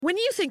When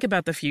you think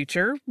about the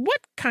future, what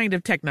kind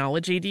of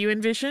technology do you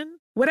envision?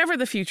 Whatever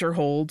the future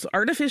holds,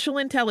 artificial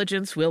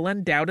intelligence will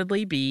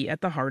undoubtedly be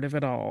at the heart of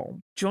it all.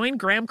 Join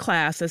Graham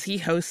Class as he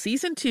hosts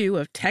Season 2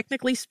 of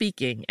Technically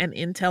Speaking, an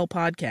Intel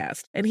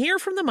podcast, and hear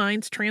from the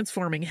minds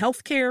transforming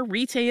healthcare,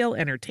 retail,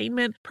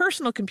 entertainment,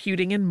 personal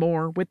computing, and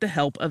more with the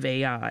help of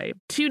AI.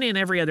 Tune in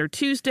every other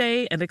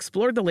Tuesday and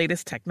explore the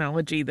latest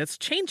technology that's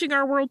changing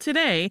our world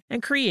today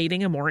and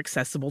creating a more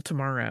accessible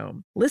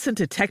tomorrow. Listen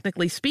to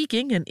Technically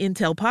Speaking, an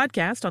Intel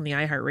podcast on the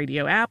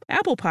iHeartRadio app,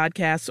 Apple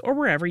Podcasts, or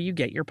wherever you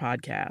get your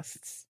podcasts.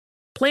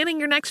 Planning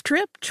your next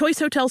trip? Choice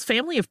Hotels'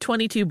 family of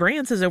 22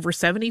 brands has over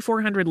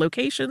 7,400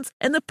 locations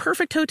and the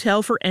perfect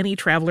hotel for any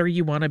traveler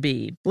you want to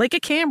be. Like a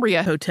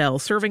Cambria Hotel,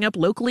 serving up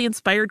locally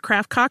inspired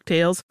craft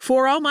cocktails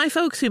for all my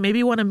folks who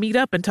maybe want to meet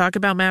up and talk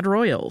about Mad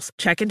Royals.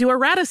 Check into a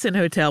Radisson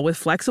Hotel with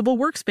flexible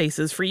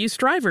workspaces for you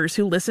strivers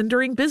who listen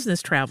during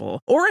business travel.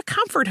 Or a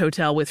Comfort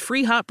Hotel with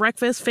free hot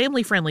breakfast,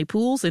 family-friendly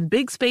pools, and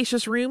big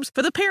spacious rooms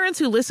for the parents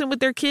who listen with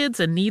their kids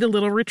and need a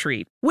little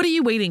retreat. What are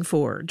you waiting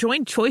for?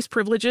 Join Choice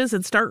Privileges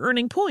and start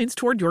earning points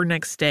toward your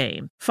next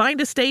stay.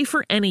 Find a stay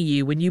for any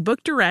you when you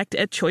book direct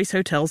at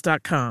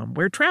choicehotels.com,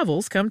 where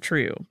travels come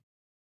true.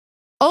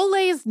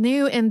 Olay's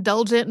new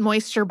Indulgent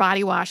Moisture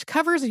Body Wash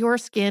covers your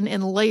skin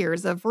in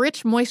layers of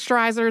rich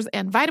moisturizers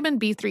and vitamin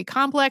B3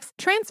 complex,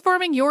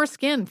 transforming your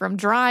skin from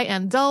dry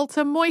and dull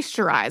to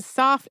moisturized,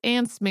 soft,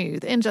 and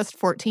smooth in just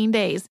 14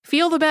 days.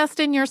 Feel the best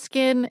in your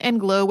skin and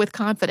glow with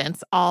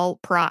confidence, all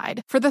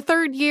pride. For the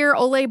third year,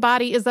 Olay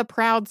Body is a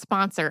proud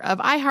sponsor of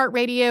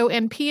iHeartRadio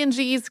and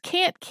P&G's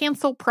Can't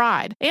Cancel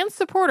Pride and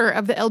supporter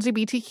of the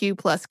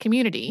LGBTQ+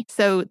 community.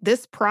 So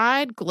this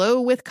pride, glow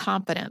with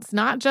confidence,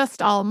 not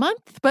just all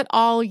month, but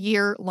all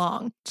year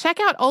long. Check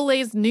out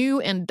Olay's new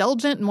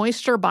Indulgent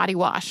Moisture Body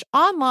Wash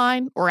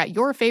online or at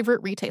your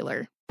favorite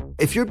retailer.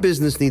 If your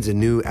business needs a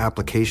new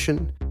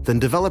application, then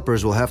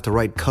developers will have to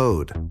write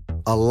code.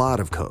 A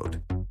lot of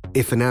code.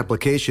 If an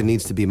application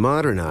needs to be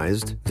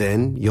modernized,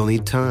 then you'll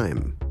need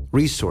time,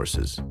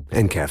 resources,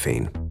 and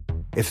caffeine.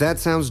 If that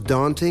sounds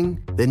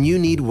daunting, then you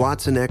need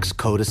Watson X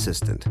Code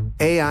Assistant.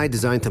 AI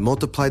designed to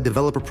multiply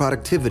developer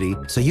productivity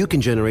so you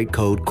can generate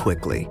code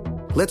quickly.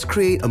 Let's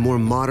create a more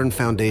modern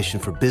foundation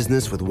for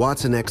business with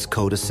Watson X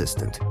Code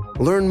Assistant.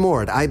 Learn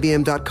more at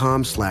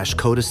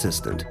ibm.com/code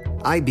assistant.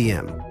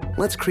 IBM.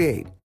 Let's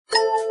create.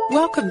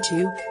 Welcome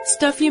to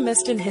Stuff You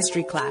Missed in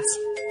History Class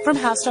from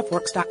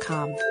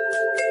HowStuffWorks.com.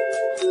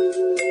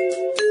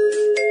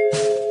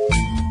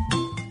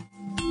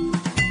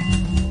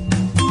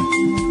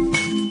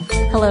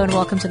 Hello and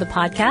welcome to the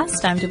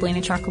podcast. I'm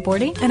Deblina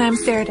Chakraborty. And I'm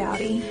Sarah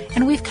Dowdy.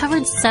 And we've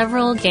covered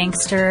several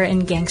gangster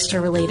and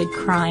gangster-related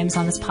crimes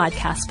on this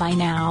podcast by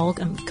now.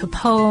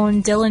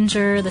 Capone,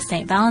 Dillinger, the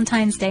St.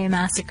 Valentine's Day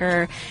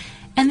Massacre.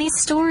 And these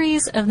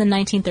stories of the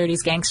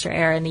 1930s gangster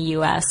era in the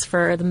U.S.,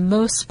 for the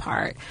most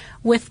part,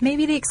 with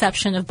maybe the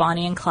exception of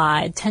Bonnie and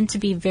Clyde, tend to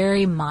be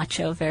very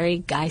macho, very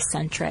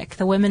guy-centric.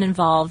 The women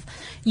involved,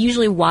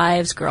 usually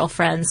wives,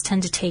 girlfriends,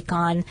 tend to take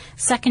on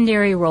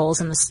secondary roles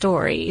in the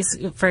stories.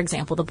 For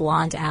example, the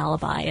blonde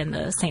alibi in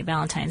the St.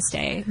 Valentine's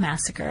Day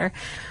Massacre.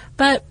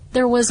 But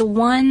there was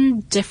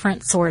one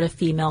different sort of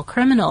female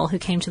criminal who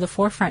came to the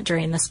forefront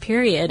during this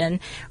period and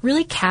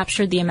really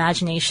captured the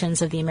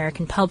imaginations of the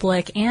American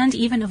public and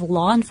even of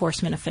law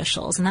enforcement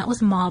officials, and that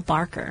was Ma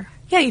Barker.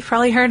 Yeah, you've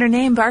probably heard her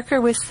name. Barker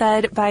was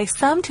said by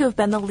some to have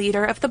been the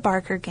leader of the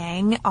Barker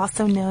Gang,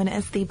 also known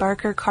as the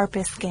Barker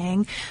Karpus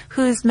Gang,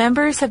 whose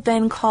members have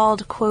been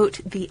called,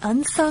 quote, the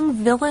unsung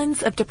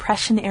villains of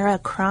Depression-era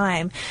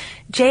crime.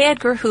 J.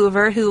 Edgar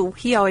Hoover, who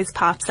he always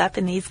pops up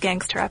in these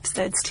gangster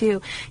episodes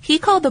too, he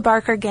called the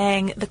Barker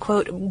Gang the,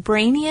 quote,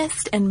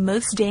 brainiest and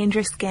most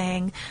dangerous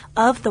gang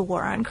of the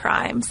war on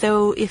crime.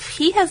 So if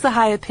he has the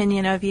high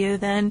opinion of you,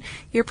 then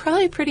you're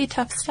probably pretty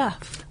tough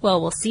stuff.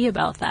 Well, we'll see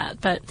about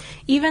that. But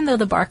even though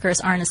the Barkers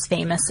aren't as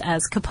famous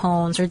as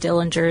Capone's or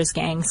Dillinger's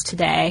gangs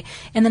today,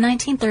 in the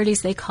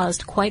 1930s they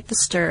caused quite the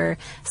stir,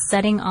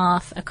 setting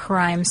off a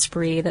crime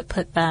spree that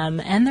put them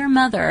and their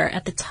mother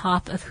at the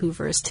top of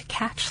Hoover's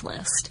to-catch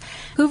list.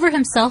 Hoover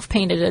himself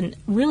painted a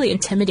really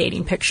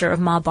intimidating picture of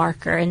Ma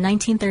Barker. In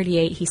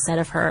 1938, he said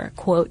of her,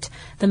 quote,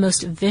 the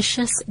most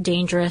vicious,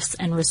 dangerous,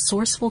 and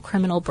resourceful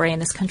criminal brain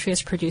this country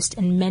has produced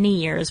in many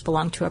years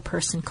belonged to a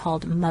person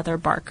called Mother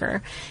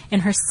Barker. In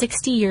her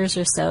 60 years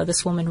or so,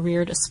 this woman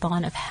reared a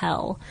spawn of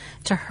hell.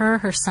 To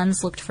her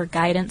sons looked for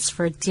guidance,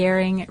 for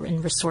daring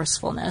and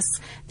resourcefulness.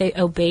 They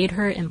obeyed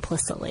her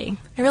implicitly.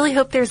 I really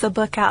hope there's a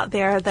book out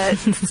there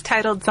that's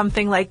titled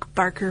something like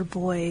Barker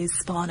Boys,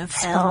 Spawn of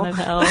Hell. Spawn of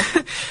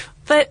Hell.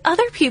 But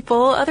other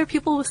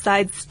people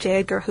besides J.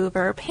 Edgar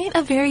Hoover paint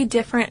a very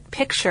different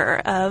picture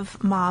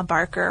of Ma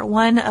Barker,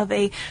 one of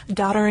a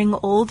doddering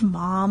old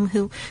mom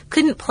who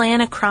couldn't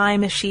plan a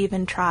crime if she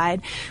even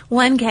tried.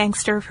 One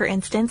gangster, for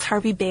instance,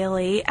 Harvey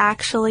Bailey,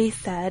 actually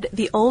said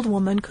the old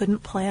woman couldn't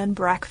plan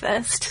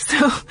breakfast.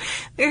 So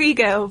there you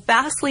go,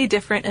 vastly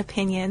different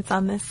opinions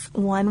on this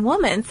one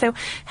woman. So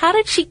how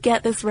did she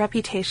get this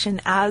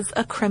reputation as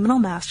a criminal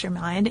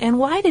mastermind, and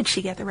why did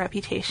she get the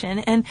reputation,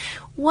 and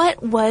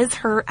what was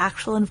her actual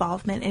actual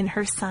involvement in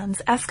her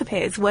son's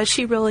escapades. Was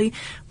she really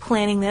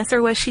planning this,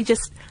 or was she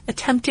just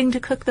attempting to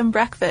cook them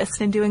breakfast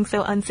and doing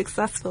so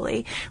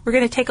unsuccessfully? We're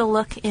going to take a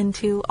look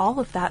into all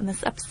of that in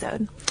this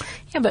episode.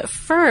 Yeah, but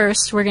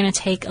first we're going to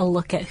take a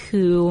look at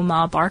who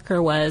Ma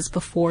Barker was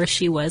before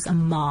she was a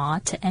Ma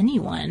to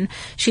anyone.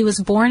 She was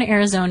born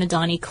Arizona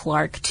Donnie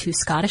Clark to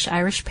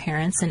Scottish-Irish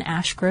parents in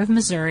Ash Grove,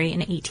 Missouri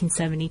in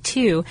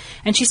 1872,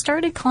 and she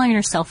started calling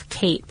herself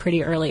Kate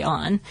pretty early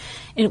on.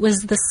 It was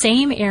the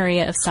same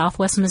area of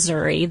southwest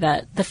Missouri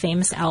that the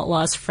famous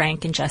outlaws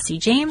Frank and Jesse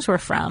James were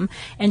from,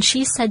 and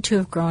she's said to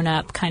have grown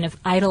up kind of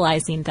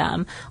idolizing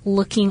them,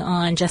 looking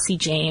on Jesse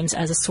James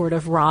as a sort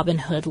of Robin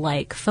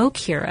Hood-like folk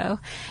hero.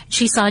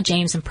 She saw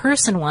James in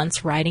person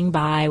once riding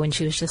by when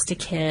she was just a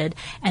kid,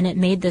 and it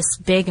made this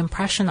big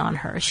impression on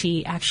her.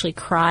 She actually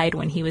cried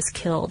when he was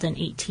killed in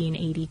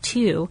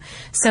 1882.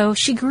 So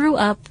she grew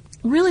up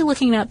really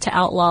looking up to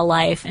outlaw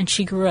life, and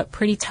she grew up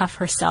pretty tough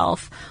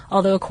herself,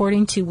 although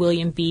according to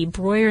William B.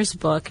 Breuer's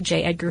book,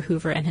 J. Edgar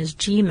Hoover and His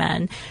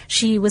G-Men,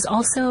 she was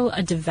also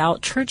a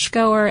devout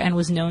churchgoer and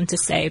was known to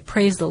say,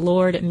 "Praise the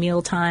Lord" at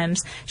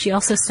mealtimes. She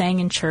also sang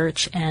in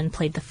church and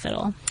played the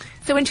fiddle.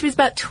 So when she was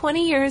about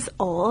 20 years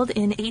old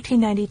in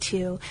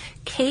 1892,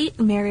 Kate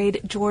married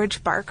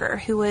George Barker,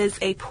 who was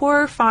a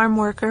poor farm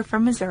worker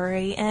from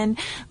Missouri and,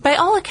 by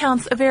all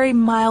accounts, a very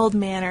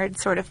mild-mannered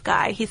sort of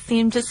guy. He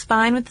seemed just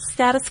fine with the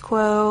status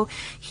quo.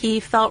 He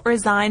felt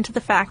resigned to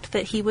the fact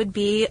that he would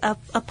be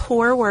a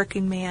poor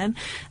working man.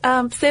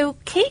 So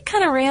Kate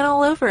kind of ran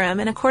all over him,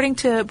 and according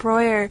to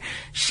Breuer,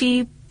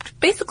 she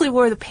basically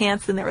wore the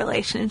pants in the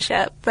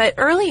relationship. But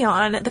early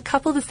on, the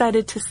couple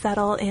decided to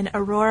settle in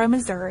Aurora,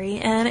 Missouri,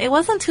 and it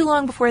wasn't too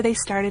long before they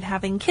started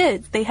having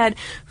kids. They had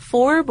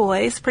 4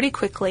 boys pretty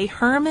quickly.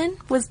 Herman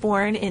was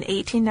born in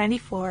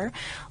 1894.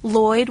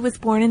 Lloyd was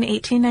born in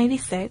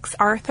 1896.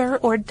 Arthur,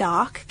 or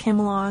Doc, came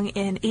along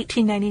in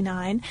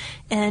 1899.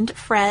 And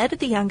Fred,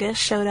 the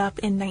youngest, showed up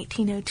in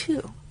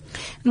 1902.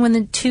 And when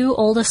the 2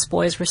 oldest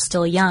boys were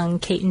still young,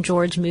 Kate and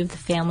George moved the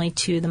family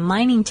to the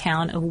mining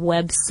town of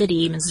Webb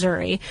City,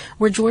 Missouri,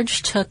 where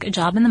George took a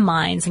job in the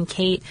mines, and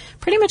Kate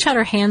pretty much had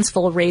her hands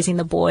full raising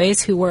the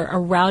boys, who were a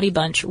rowdy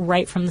bunch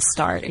right from the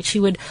start. She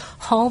would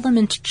haul them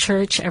into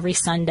church every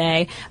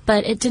Sunday,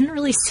 but it didn't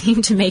really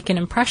seem to make an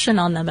impression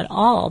on them at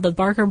all. The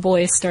Barker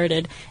boys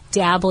started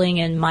dabbling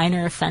in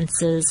minor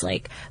offenses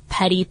like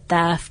petty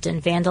theft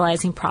and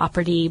vandalizing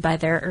property by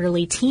their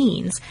early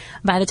teens.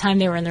 By the time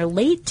they were in their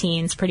late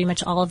teens, pretty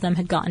much all of them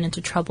had gotten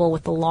into trouble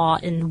with the law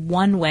in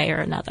one way or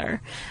another.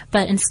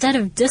 But instead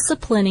of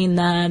disciplining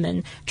them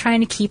and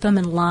trying to keep them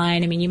in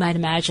line, I mean, you might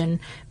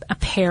imagine a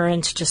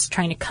parent just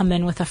trying to come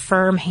in with a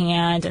firm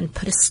hand and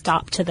put a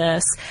stop to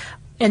this.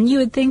 And you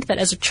would think that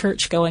as a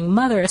church-going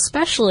mother,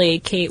 especially,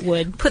 Kate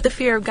would put the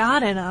fear of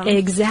God in them.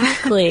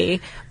 Exactly.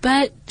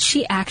 But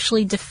she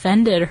actually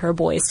defended her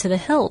boys to the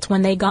hilt.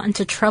 When they got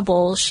into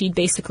trouble, she'd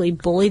basically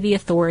bully the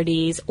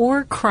authorities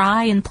or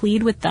cry and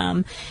plead with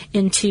them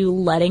into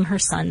letting her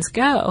sons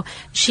go.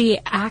 She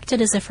acted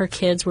as if her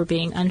kids were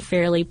being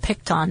unfairly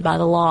picked on by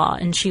the law,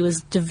 and she was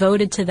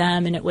devoted to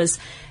them, and it was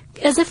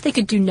as if they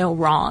could do no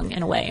wrong,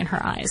 in a way, in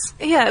her eyes.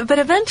 Yeah, but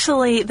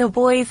eventually the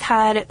boys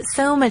had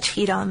so much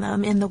heat on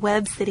them in the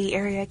Webb City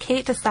area,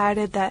 Kate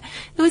decided that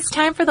it was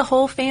time for the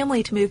whole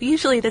family to move.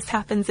 Usually this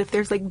happens if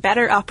there's like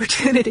better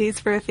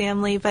opportunities for a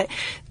family, but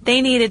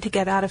they needed to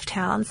get out of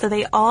town. So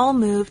they all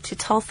moved to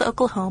Tulsa,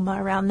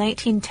 Oklahoma around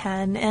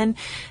 1910, and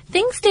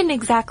things didn't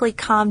exactly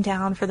calm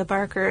down for the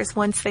Barkers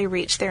once they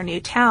reached their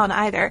new town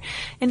either.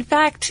 In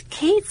fact,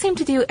 Kate seemed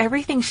to do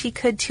everything she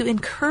could to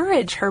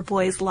encourage her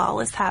boys'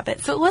 lawless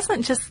habits. So it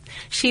wasn't just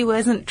she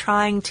wasn't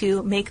trying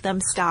to make them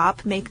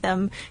stop, make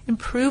them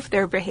improve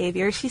their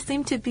behavior. She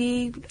seemed to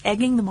be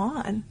egging them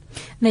on.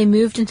 They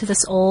moved into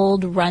this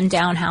old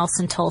rundown house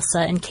in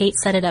Tulsa, and Kate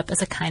set it up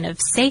as a kind of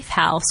safe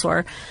house,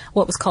 or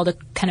what was called a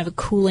kind of a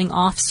cooling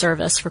off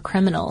service for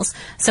criminals.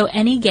 So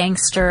any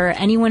gangster,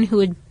 anyone who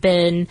had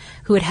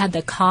had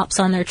the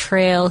cops on their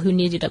trail, who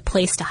needed a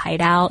place to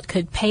hide out,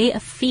 could pay a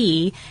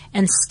fee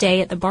and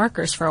stay at the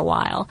Barkers for a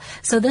while.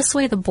 So this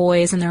way the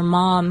boys and their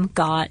mom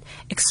got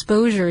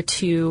exposure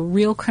to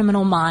real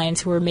criminal minds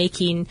who were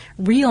making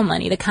real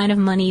money, the kind of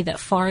money that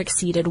far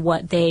exceeded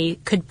what they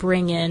could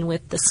bring in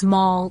with the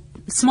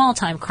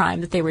small-time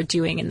crime that they were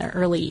doing in their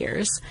early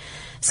years.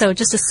 So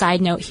just a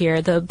side note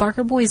here, the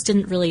Barker boys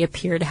didn't really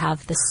appear to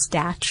have the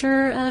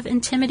stature of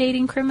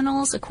intimidating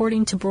criminals.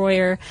 According to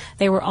Breuer,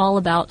 they were all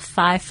about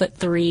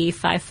 5'3",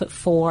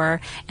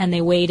 5'4", and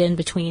they weighed in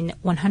between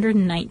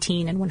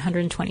 119 and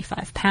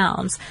 125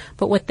 pounds.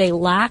 But what they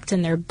lacked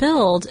in their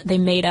build, they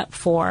made up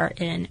for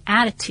in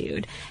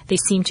attitude. They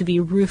seemed to be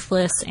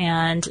ruthless,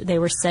 and they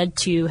were said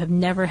to have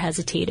never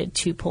hesitated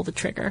to pull the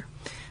trigger.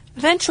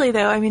 Eventually,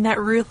 though, that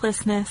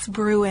ruthlessness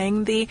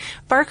brewing, the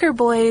Barker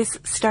boys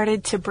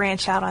started to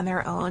branch out on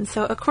their own.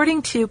 So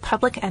according to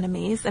Public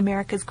Enemies,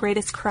 America's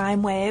Greatest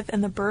Crime Wave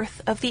and the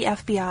Birth of the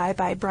FBI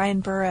by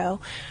Brian Burrow,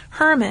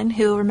 Herman,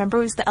 who, remember,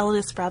 was the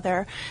eldest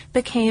brother,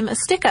 became a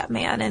stick-up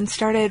man and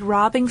started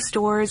robbing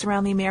stores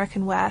around the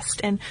American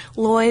West, and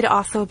Lloyd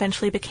also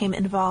eventually became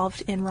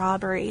involved in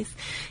robberies.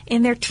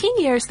 In their teen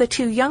years, the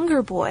two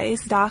younger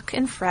boys, Doc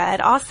and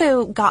Fred,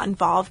 also got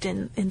involved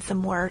in some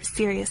more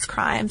serious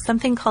crimes,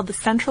 something called the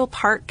Central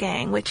Park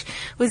Gang, which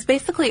was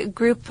basically a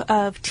group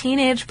of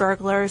teenage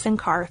burglars and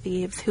car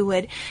thieves who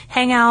would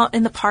hang out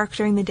in the park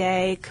during the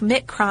day,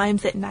 commit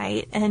crimes at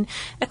night. And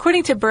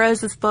according to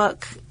Burroughs'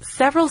 book,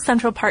 several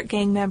Central Park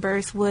Gang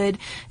members would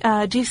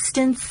do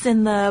stints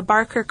in the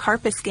Barker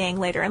Karpis gang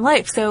later in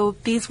life. So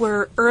these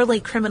were early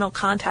criminal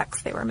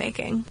contacts they were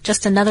making.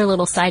 Just another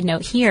little side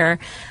note here.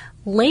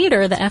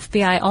 Later, the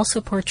FBI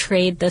also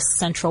portrayed this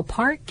Central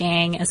Park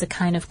Gang as a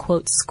kind of,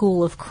 quote,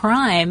 school of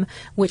crime,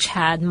 which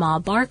had Ma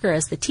Barker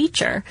as the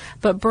teacher.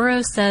 But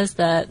Burroughs says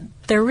that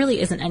there really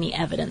isn't any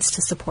evidence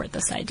to support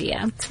this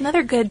idea. It's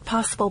another good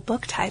possible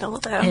book title,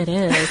 though. It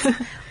is.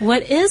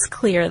 What is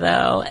clear,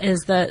 though,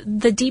 is that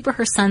the deeper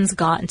her sons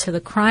got into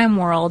the crime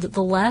world,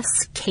 the less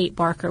Kate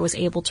Barker was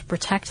able to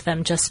protect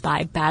them just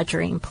by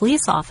badgering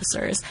police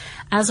officers.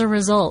 As a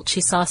result,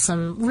 she saw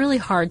some really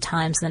hard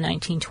times in the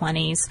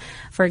 1920s.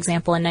 For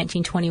example, in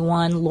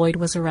 1921, Lloyd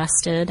was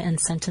arrested and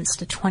sentenced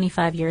to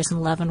 25 years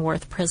in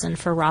Leavenworth prison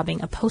for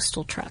robbing a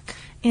postal truck.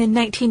 In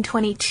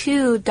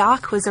 1922,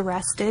 Doc was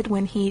arrested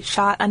when he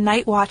shot a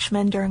night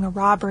watchman during a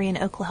robbery in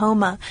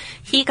Oklahoma.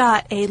 He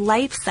got a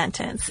life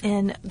sentence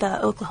in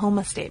the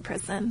Oklahoma State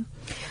Prison.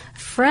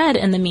 Fred,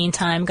 in the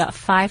meantime, got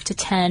 5 to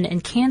 10 in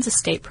Kansas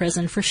State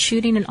Prison for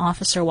shooting an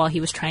officer while he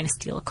was trying to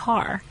steal a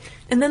car.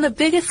 And then the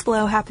biggest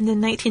blow happened in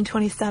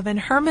 1927.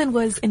 Herman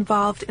was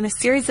involved in a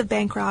series of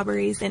bank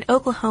robberies in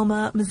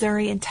Oklahoma,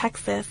 Missouri, and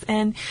Texas.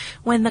 And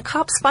when the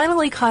cops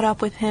finally caught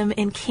up with him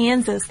in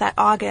Kansas that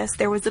August,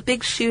 there was a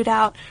big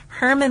shootout.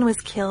 Herman was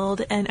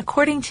killed. And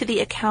according to the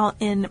account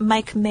in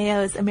Mike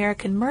Mayo's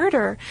American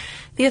Murder,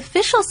 the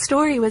official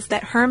story was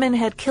that Herman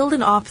had killed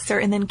an officer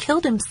and then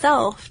killed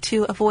himself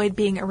to avoid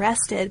being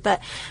arrested.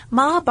 But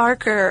Ma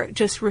Barker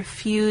just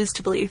refused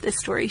to believe this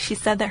story. She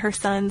said that her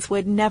sons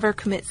would never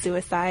commit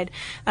suicide.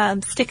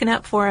 Sticking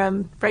up for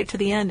him right to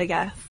the end, I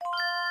guess.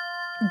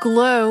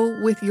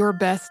 Glow with your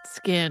best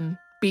skin.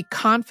 Be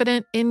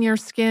confident in your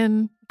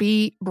skin.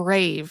 Be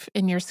brave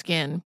in your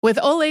skin. With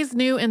Olay's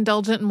new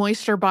Indulgent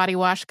Moisture Body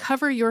Wash,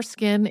 cover your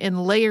skin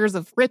in layers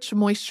of rich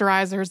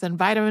moisturizers and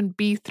vitamin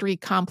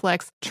B3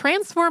 complex,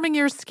 transforming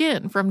your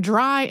skin from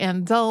dry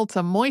and dull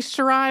to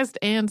moisturized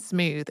and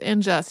smooth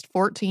in just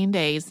 14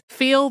 days.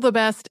 Feel the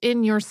best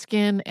in your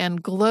skin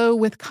and glow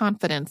with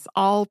confidence,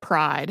 all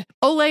pride.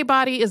 Olay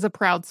Body is a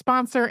proud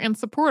sponsor and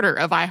supporter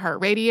of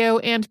iHeartRadio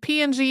and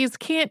P&G's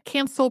Can't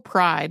Cancel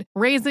Pride,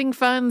 raising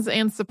funds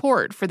and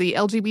support for the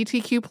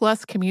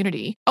LGBTQ+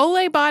 community.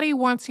 Olay Body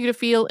wants you to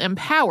feel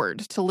empowered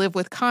to live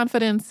with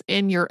confidence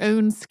in your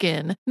own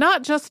skin,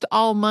 not just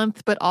all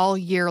month, but all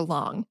year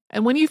long.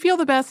 And when you feel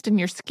the best in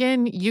your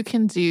skin, you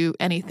can do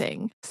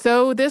anything.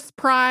 So this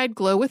pride,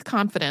 glow with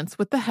confidence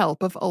with the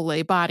help of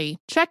Olay Body.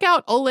 Check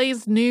out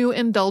Olay's new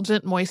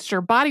Indulgent Moisture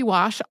Body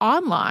Wash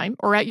online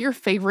or at your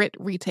favorite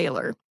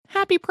retailer.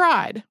 Happy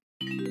Pride!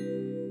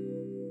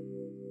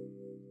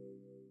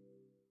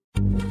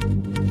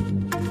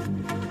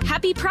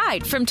 Happy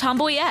Pride from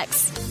Tomboy X,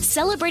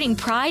 celebrating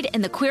pride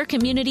in the queer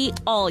community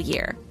all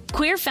year.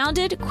 Queer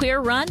founded, queer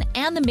run,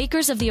 and the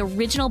makers of the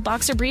original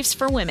boxer briefs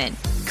for women,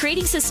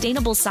 creating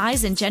sustainable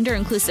size and gender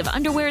inclusive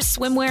underwear,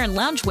 swimwear, and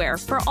loungewear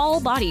for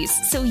all bodies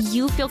so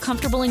you feel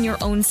comfortable in your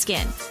own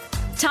skin.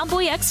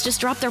 Tomboy X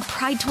just dropped their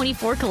Pride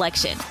 24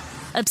 collection.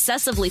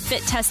 Obsessively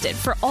fit tested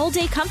for all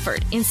day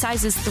comfort in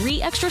sizes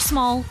 3 extra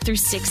small through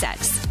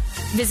 6X.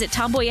 Visit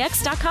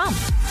tomboyx.com.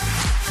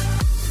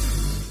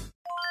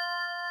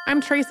 I'm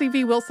Tracy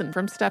V. Wilson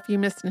from Stuff You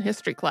Missed in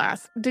History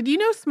Class. Did you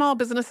know small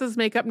businesses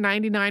make up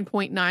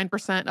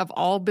 99.9% of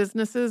all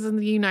businesses in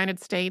the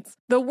United States?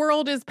 The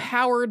world is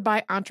powered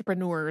by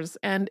entrepreneurs,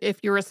 and if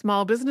you're a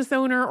small business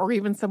owner or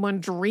even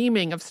someone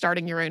dreaming of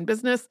starting your own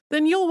business,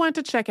 then you'll want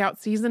to check out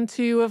Season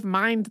 2 of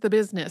Mind the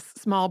Business,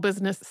 Small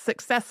Business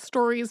Success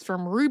Stories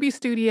from Ruby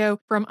Studio,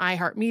 from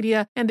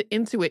iHeartMedia, and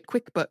Intuit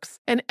QuickBooks.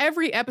 And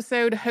every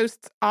episode,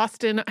 hosts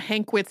Austin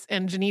Hankwitz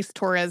and Janice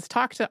Torres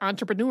talk to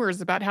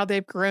entrepreneurs about how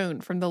they've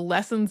grown from the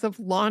lessons of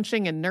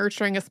launching and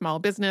nurturing a small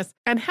business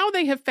and how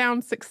they have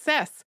found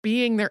success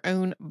being their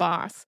own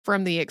boss.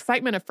 From the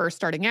excitement of first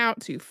starting out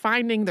to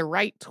finding the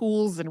right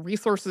tools and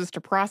resources to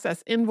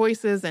process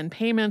invoices and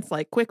payments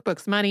like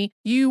QuickBooks Money,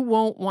 you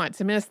won't want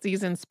to miss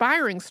these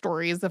inspiring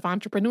stories of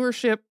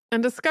entrepreneurship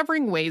and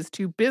discovering ways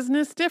to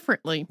business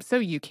differently so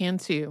you can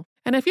too.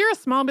 And if you're a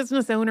small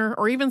business owner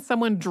or even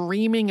someone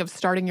dreaming of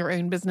starting your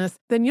own business,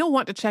 then you'll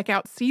want to check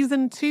out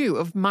Season 2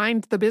 of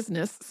Mind the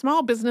Business,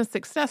 Small Business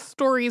Success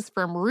Stories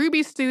from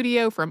Ruby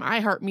Studio, from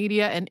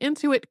iHeartMedia, and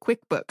Intuit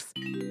QuickBooks.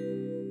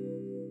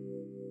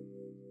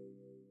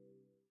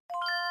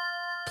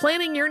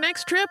 Planning your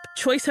next trip?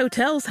 Choice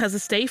Hotels has a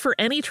stay for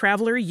any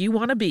traveler you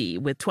want to be,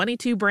 with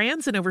 22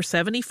 brands and over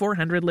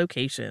 7,400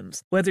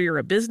 locations. Whether you're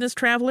a business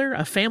traveler,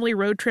 a family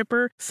road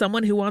tripper,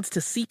 someone who wants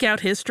to seek out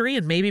history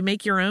and maybe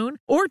make your own,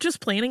 or just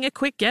planning a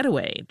quick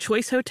getaway,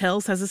 Choice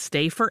Hotels has a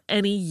stay for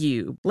any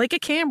you. Like a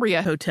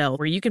Cambria Hotel,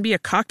 where you can be a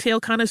cocktail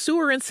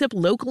connoisseur and sip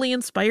locally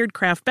inspired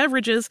craft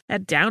beverages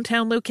at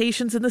downtown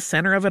locations in the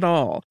center of it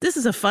all. This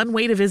is a fun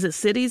way to visit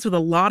cities with a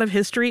lot of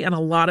history and a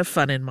lot of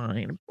fun in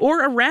mind.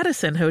 Or a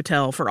Radisson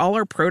Hotel for all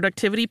our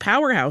productivity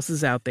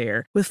powerhouses out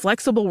there. With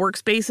flexible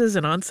workspaces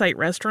and on-site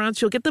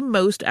restaurants, you'll get the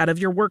most out of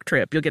your work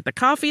trip. You'll get the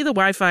coffee, the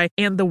Wi-Fi,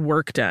 and the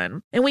work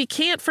done. And we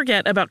can't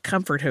forget about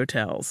Comfort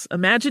Hotels.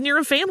 Imagine you're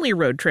a family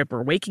road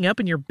tripper, waking up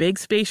in your big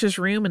spacious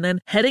room and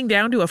then heading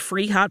down to a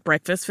free hot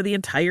breakfast for the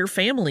entire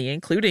family,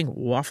 including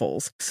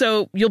waffles.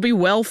 So you'll be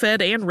well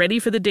fed and ready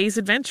for the day's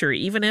adventure,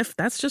 even if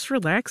that's just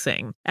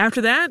relaxing.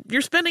 After that,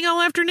 you're spending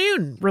all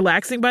afternoon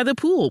relaxing by the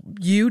pool.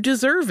 You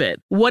deserve it.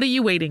 What are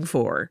you waiting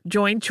for?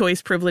 Join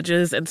Choice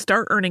Privileges and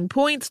start earning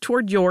points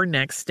toward your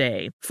next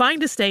stay.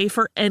 Find a stay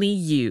for any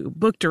you.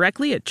 Book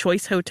directly at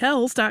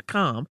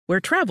choicehotels.com, where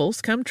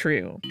travels come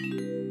true.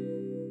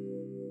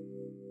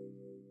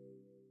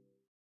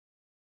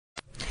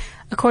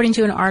 According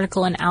to an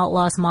article in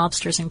Outlaws,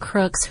 Mobsters, and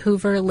Crooks,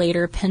 Hoover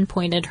later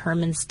pinpointed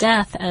Herman's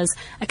death as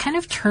a kind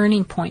of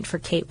turning point for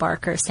Kate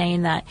Barker,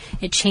 saying that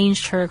it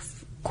changed her,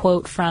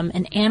 quote, from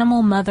an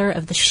animal mother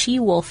of the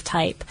she-wolf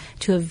type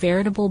to a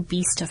veritable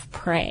beast of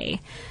prey.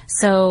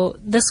 So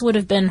this would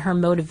have been her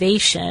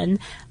motivation,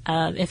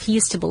 if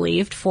he's to be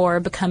believed,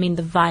 for becoming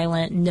the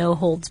violent,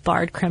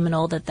 no-holds-barred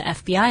criminal that the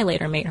FBI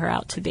later made her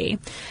out to be.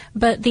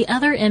 But the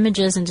other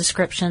images and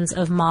descriptions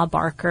of Ma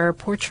Barker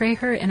portray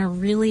her in a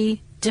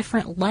really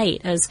different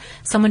light, as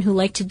someone who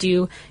liked to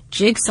do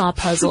jigsaw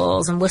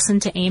puzzles and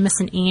listen to Amos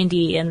and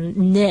Andy and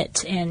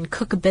knit and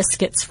cook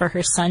biscuits for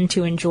her son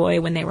to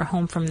enjoy when they were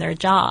home from their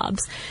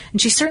jobs.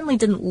 And she certainly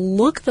didn't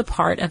look the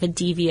part of a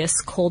devious,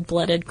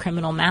 cold-blooded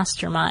criminal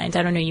mastermind.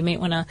 I don't know, you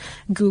might want to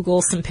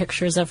Google some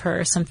pictures of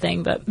her or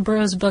something, but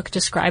Burroughs' book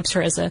describes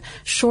her as a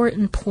short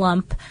and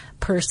plump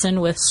person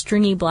with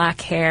stringy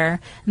black hair,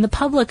 and the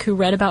public who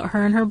read about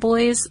her and her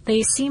boys,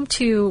 they seemed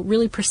to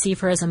really perceive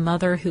her as a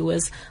mother who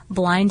was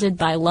blinded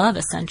by love,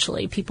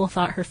 essentially. People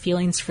thought her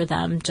feelings for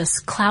them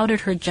just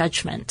clouded her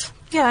judgment.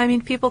 Yeah, I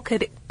mean, people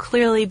could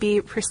clearly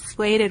be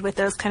persuaded with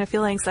those kind of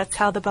feelings. That's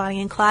how the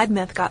Bonnie and Clyde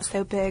myth got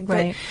so big.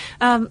 Right.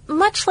 But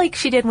much like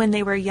she did when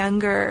they were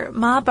younger,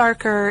 Ma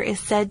Barker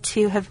is said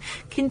to have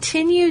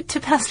continued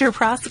to pester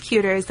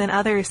prosecutors and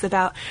others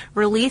about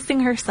releasing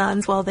her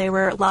sons while they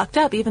were locked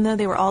up, even though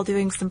they were all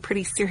doing some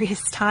pretty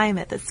serious time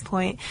at this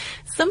point.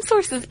 Some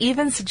sources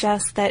even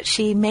suggest that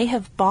she may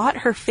have bought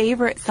her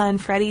favorite son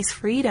Freddie's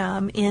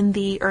freedom in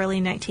the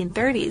early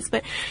 1930s.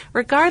 But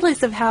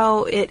regardless of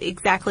how it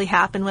exactly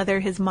happened,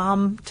 whether his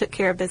mom took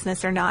care of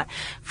business or not,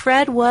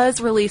 Fred was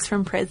released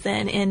from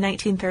prison in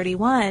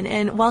 1931,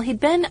 and while he'd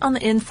been on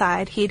the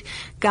inside, he'd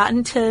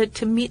gotten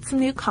to meet some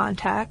new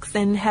contacts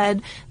and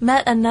had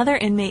met another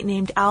inmate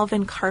named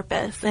Alvin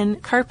Karpis.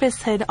 And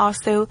Karpis had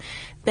also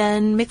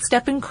been mixed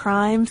up in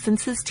crime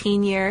since his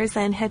teen years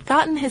and had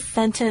gotten his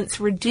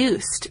sentence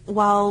reduced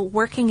while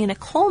working in a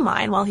coal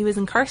mine while he was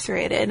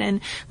incarcerated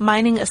and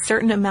mining a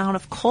certain amount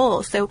of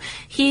coal. So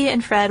he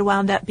and Fred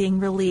wound up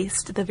being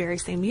released the very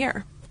same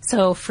year.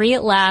 So, free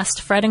at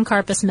last, Fred and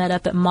Karpis met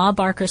up at Ma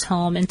Barker's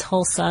home in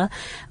Tulsa.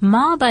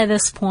 Ma, by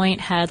this point,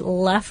 had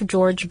left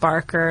George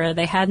Barker.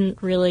 They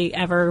hadn't really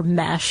ever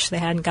meshed. They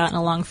hadn't gotten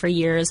along for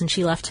years, and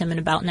she left him in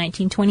about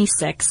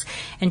 1926.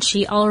 And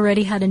she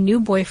already had a new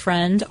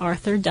boyfriend,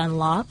 Arthur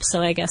Dunlop,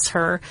 so I guess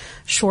her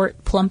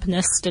short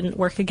plumpness didn't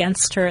work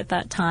against her at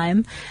that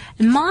time.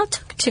 And Ma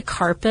took to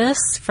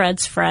Karpis,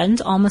 Fred's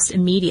friend, almost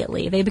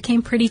immediately. They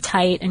became pretty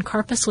tight, and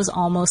Karpis was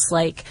almost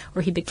like,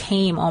 or he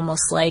became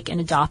almost like, an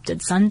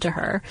adopted son to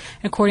her.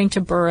 According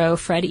to Burrow,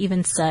 Fred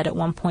even said at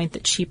one point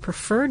that she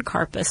preferred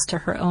Karpis to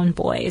her own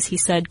boys. He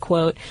said,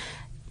 quote,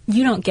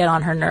 "You don't get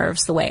on her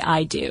nerves the way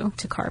I do,"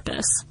 to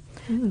Karpis.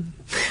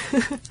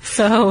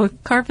 So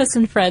Karpis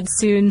and Fred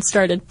soon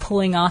started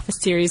pulling off a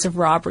series of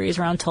robberies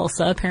around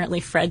Tulsa. Apparently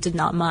Fred did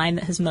not mind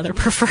that his mother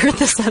preferred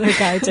this other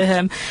guy to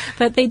him.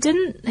 But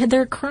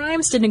their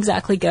crimes didn't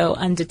exactly go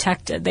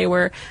undetected. They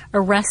were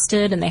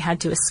arrested and they had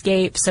to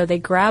escape. So they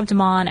grabbed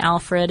Ma and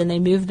Alfred and they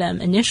moved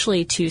them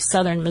initially to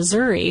southern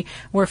Missouri,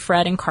 where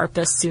Fred and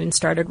Karpis soon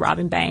started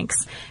robbing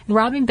banks. And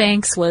robbing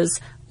banks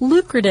was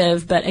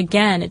lucrative, but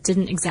again, it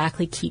didn't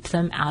exactly keep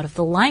them out of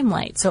the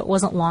limelight. So it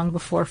wasn't long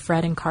before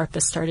Fred and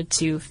Karpis started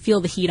to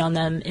feel the heat on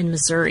them in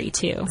Missouri,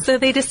 too. So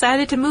they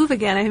decided to move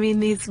again. I mean,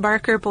 these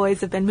Barker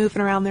boys have been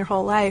moving around their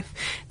whole life.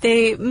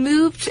 They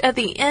moved at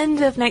the end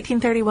of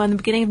 1931, the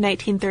beginning of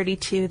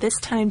 1932, this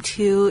time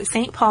to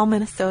St. Paul,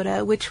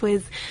 Minnesota, which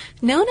was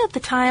known at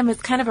the time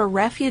as kind of a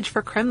refuge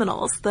for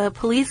criminals. The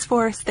police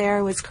force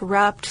there was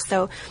corrupt,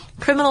 so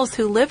criminals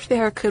who lived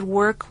there could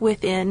work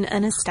within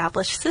an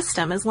established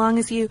system as long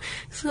as you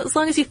as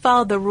long as you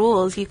followed the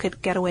rules, you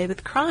could get away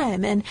with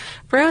crime. And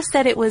Burroughs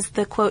said it was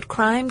the, quote,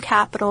 crime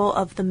capital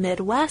of the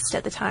Midwest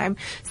at the time.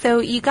 So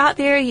you got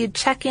there, you'd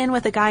check in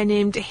with a guy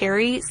named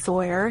Harry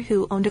Sawyer,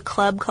 who owned a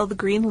club called the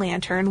Green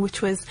Lantern,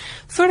 which was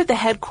sort of the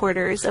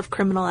headquarters of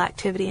criminal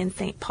activity in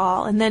St.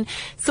 Paul. And then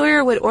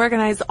Sawyer would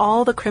organize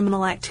all the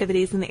criminal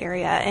activities in the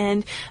area.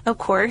 And, of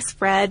course,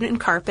 Fred and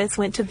Karpis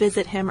went to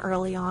visit him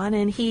early on,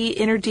 and he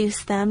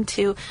introduced them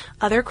to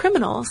other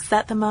criminals,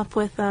 set them up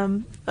with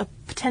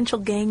potential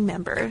gang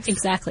members.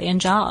 Exactly,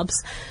 and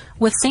jobs.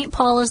 With St.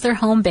 Paul as their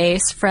home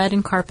base, Fred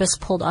and Karpis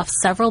pulled off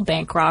several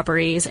bank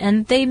robberies,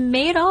 and they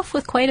made off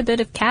with quite a bit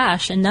of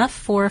cash, enough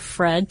for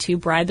Fred to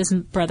bribe his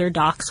brother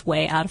Doc's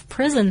way out of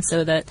prison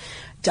so that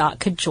Doc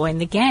could join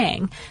the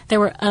gang. There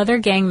were other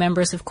gang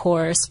members, of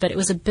course, but it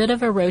was a bit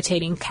of a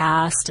rotating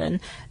cast, and,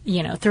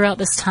 throughout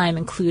this time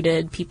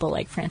included people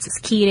like Francis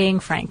Keating,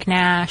 Frank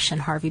Nash,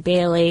 and Harvey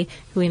Bailey,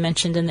 who we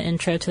mentioned in the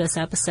intro to this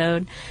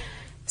episode.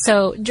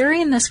 So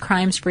during this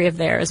crime spree of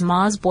theirs,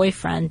 Ma's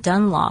boyfriend,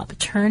 Dunlop,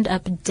 turned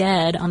up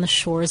dead on the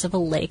shores of a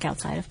lake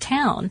outside of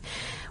town.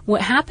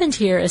 What happened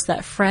here is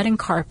that Fred and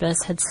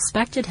Karpis had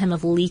suspected him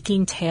of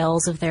leaking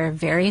tales of their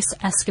various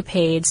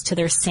escapades to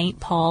their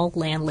St. Paul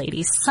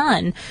landlady's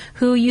son,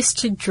 who used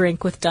to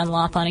drink with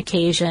Dunlop on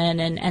occasion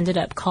and ended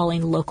up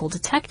calling local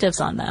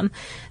detectives on them.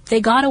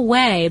 They got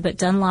away, but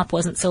Dunlop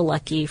wasn't so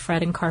lucky.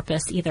 Fred and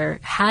Karpis either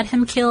had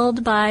him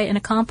killed by an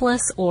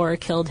accomplice or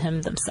killed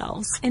him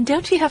themselves. And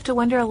don't you have to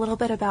wonder a little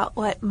bit about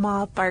what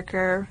Ma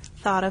Barker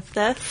thought of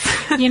this?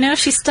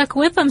 She stuck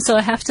with them, so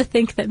I have to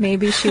think that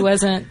maybe she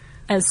wasn't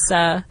as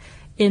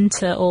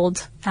into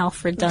old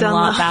Alfred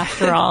Dunlop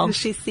after all.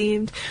 She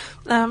seemed.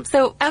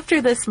 So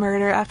after this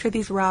murder, after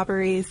these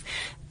robberies,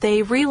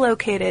 they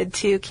relocated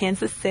to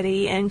Kansas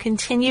City and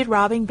continued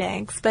robbing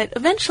banks, but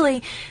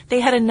eventually they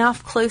had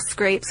enough close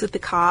scrapes with the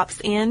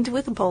cops and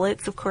with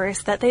bullets, of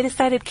course, that they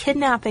decided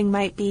kidnapping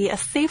might be a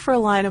safer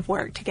line of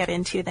work to get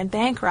into than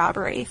bank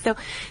robbery. So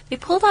they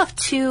pulled off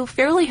two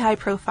fairly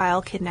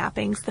high-profile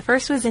kidnappings. The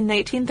first was in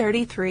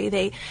 1933.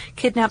 They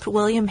kidnapped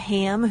William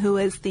Hamm, who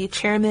was the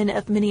chairman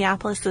of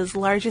Minneapolis's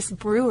largest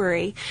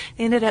brewery.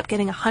 They ended up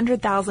getting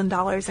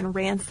 $100,000 in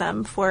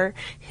ransom for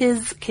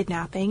his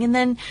kidnapping. And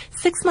then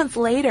 6 months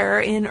later,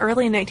 in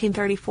early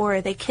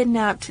 1934, they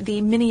kidnapped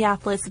the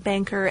Minneapolis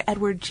banker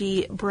Edward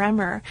G.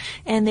 Bremer,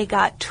 and they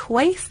got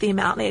twice the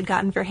amount they had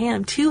gotten for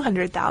him,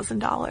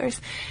 $200,000.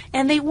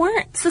 And they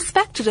weren't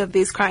suspected of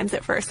these crimes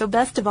at first, so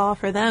best of all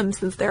for them,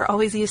 since they're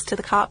always used to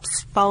the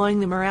cops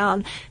following them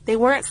around. They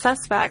weren't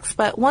suspects,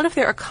 but one of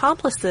their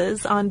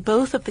accomplices on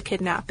both of the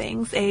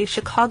kidnappings, a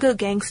Chicago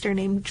gangster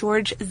named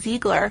George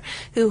Ziegler,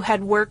 who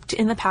had worked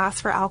in the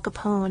past for Al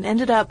Capone,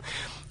 ended up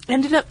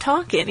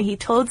talking. He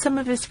told some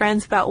of his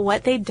friends about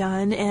what they'd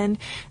done, and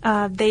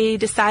they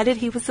decided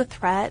he was a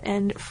threat,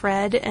 and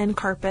Fred and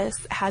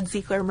Karpis had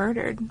Ziegler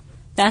murdered.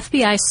 The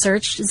FBI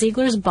searched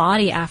Ziegler's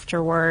body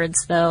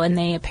afterwards, though, and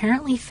they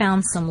apparently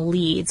found some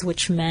leads,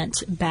 which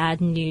meant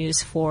bad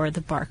news for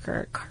the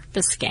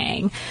Barker-Karpis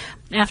gang.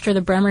 After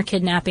the Bremer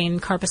kidnapping,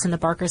 Karpis and the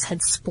Barkers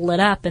had split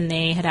up, and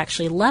they had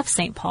actually left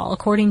St. Paul.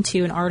 According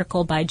to an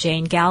article by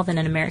Jane Galvin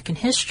in American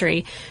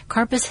History,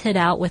 Karpis hid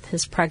out with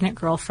his pregnant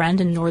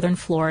girlfriend in northern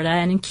Florida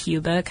and in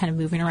Cuba, kind of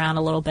moving around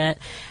a little bit,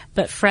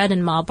 but Fred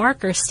and Ma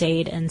Barker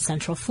stayed in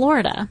central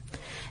Florida.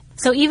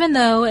 So even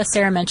though, as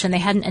Sarah mentioned, they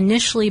hadn't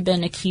initially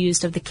been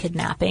accused of the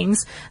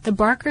kidnappings, the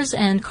Barkers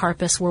and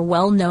Karpis were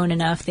well known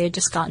enough. They had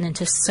just gotten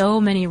into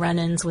so many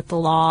run-ins with the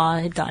law,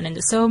 had gotten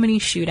into so many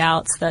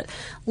shootouts, that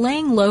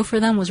laying low for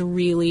them was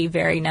really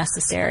very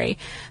necessary.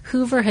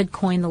 Hoover had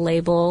coined the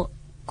label,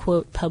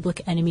 quote,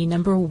 public enemy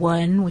number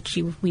one, which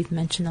we've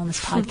mentioned on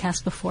this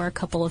podcast before a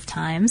couple of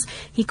times.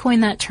 He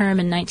coined that term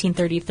in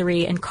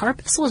 1933, and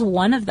Karpis was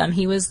one of them.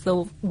 He was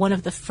one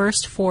of the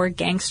first four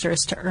gangsters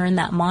to earn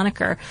that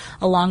moniker,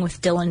 along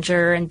with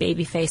Dillinger and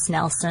Babyface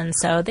Nelson.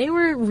 So they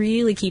were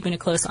really keeping a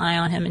close eye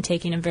on him and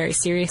taking him very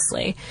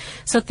seriously.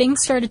 So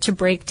things started to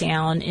break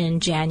down in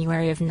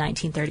January of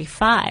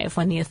 1935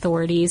 when the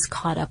authorities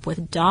caught up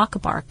with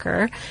Doc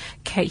Barker.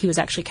 He was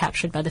actually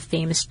captured by the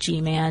famous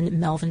G-Man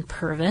Melvin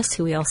Purvis,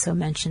 who we also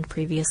mentioned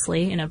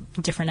previously in a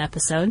different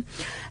episode.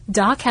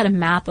 Doc had a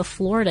map of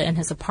Florida in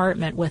his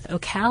apartment with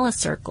Ocala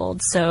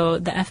circled, so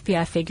the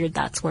FBI figured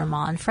that's where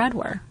Ma and Fred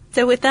were.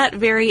 So with that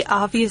very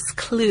obvious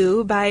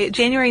clue, by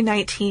January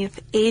 19th,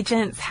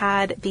 agents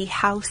had the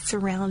house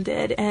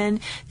surrounded and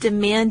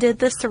demanded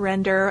the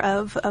surrender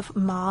of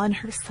Ma and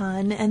her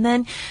son. And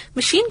then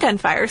machine gun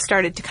fire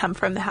started to come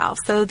from the house.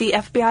 So the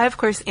FBI, of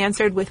course,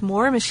 answered with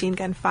more machine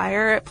gun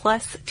fire,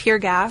 plus tear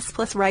gas,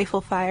 plus rifle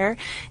fire.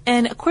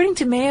 And according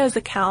to Mayo's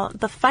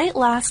account, the fight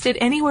lasted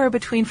anywhere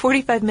between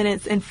 45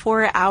 minutes and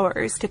 4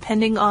 hours,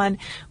 depending on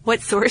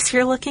what source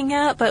you're looking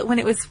at. But when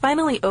it was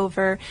finally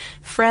over,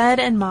 Fred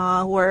and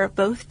Ma were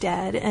both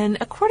dead, and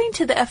according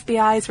to the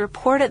FBI's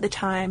report at the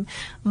time,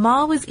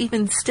 Ma was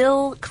even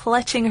still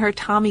clutching her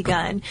Tommy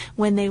gun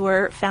when they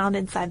were found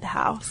inside the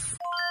house.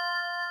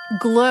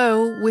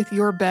 Glow with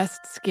your best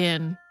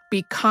skin.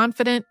 Be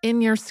confident in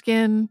your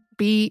skin.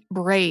 Be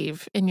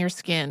brave in your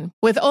skin.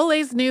 With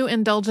Olay's new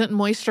Indulgent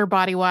Moisture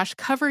Body Wash,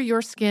 cover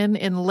your skin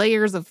in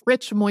layers of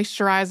rich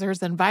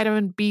moisturizers and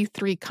vitamin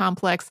B3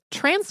 complex,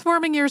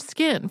 transforming your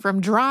skin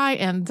from dry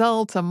and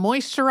dull to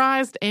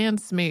moisturized and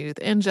smooth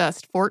in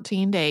just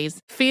 14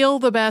 days. Feel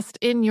the best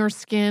in your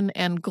skin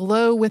and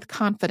glow with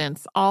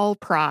confidence, all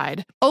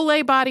pride.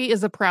 Olay Body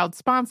is a proud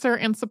sponsor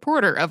and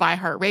supporter of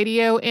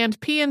iHeartRadio and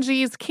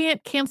P&G's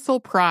Can't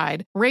Cancel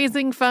Pride,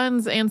 raising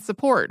funds and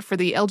support for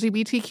the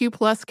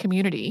LGBTQ+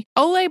 community.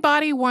 Olay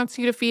Body wants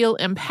you to feel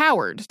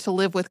empowered to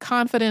live with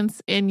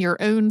confidence in your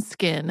own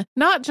skin,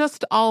 not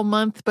just all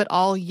month, but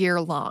all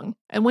year long.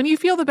 And when you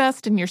feel the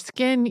best in your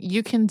skin,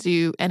 you can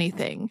do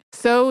anything.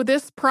 So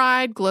this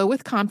pride, glow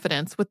with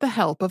confidence with the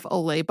help of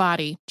Olay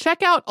Body.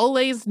 Check out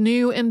Olay's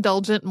new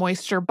Indulgent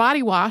Moisture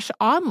Body Wash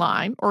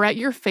online or at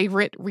your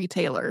favorite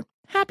retailer.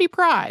 Happy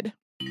Pride!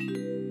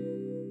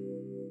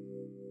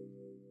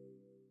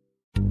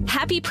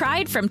 Happy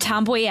Pride from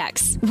Tomboy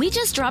X. We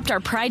just dropped our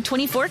Pride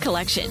 24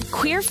 collection.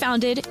 Queer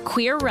founded,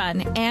 queer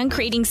run, and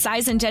creating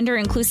size and gender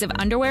inclusive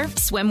underwear,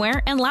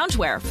 swimwear, and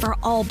loungewear for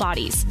all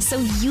bodies, so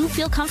you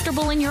feel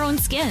comfortable in your own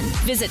skin.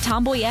 Visit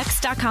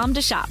tomboyx.com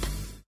to shop.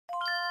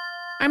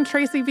 I'm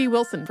Tracy V.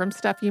 Wilson from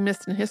Stuff You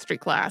Missed in History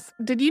Class.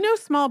 Did you know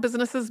small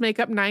businesses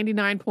make up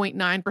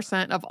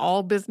 99.9% of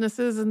all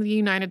businesses in the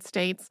United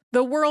States?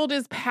 The world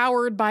is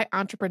powered by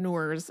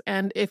entrepreneurs,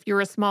 and if you're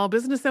a small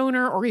business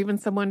owner or even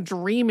someone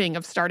dreaming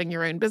of starting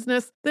your own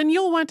business, then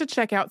you'll want to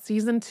check out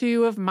Season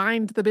 2 of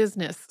Mind the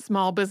Business,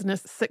 Small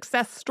Business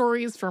Success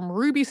Stories from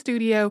Ruby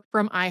Studio,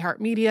 from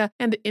iHeartMedia,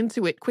 and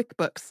Intuit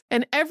QuickBooks.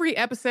 And every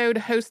episode,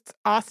 hosts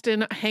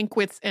Austin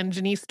Hankwitz and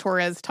Janice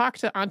Torres talk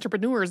to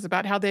entrepreneurs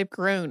about how they've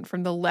grown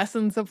from the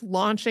lessons of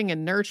launching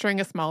and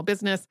nurturing a small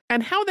business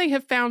and how they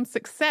have found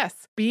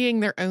success being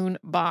their own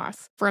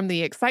boss. From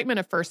the excitement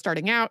of first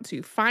starting out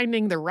to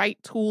finding the right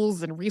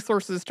tools and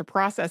resources to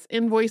process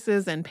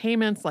invoices and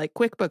payments like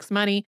QuickBooks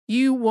Money,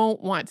 you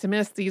won't want to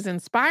miss these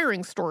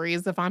inspiring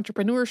stories of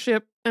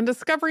entrepreneurship and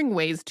discovering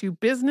ways to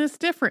business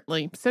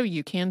differently so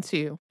you can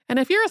too. And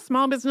if you're a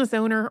small business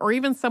owner or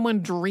even someone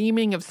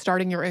dreaming of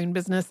starting your own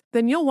business,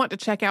 then you'll want to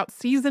check out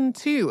Season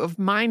 2 of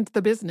Mind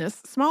the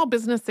Business, Small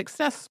Business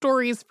Success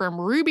Stories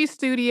from Ruby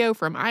Studio,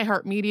 from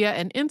iHeartMedia,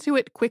 and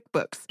Intuit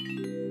QuickBooks.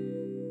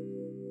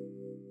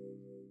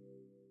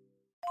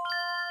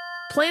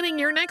 Planning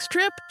your next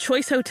trip?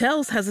 Choice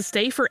Hotels has a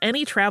stay for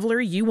any traveler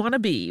you want to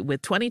be,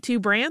 with 22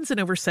 brands and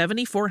over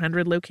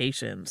 7,400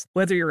 locations.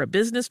 Whether you're a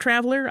business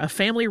traveler, a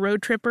family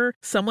road tripper,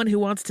 someone who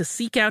wants to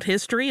seek out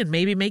history and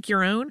maybe make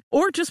your own,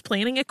 or just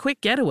planning a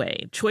quick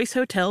getaway, Choice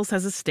Hotels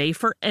has a stay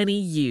for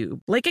any you.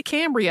 Like a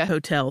Cambria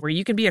Hotel, where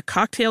you can be a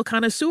cocktail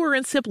connoisseur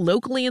and sip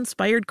locally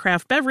inspired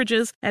craft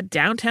beverages at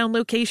downtown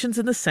locations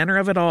in the center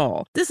of it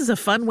all. This is a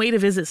fun way to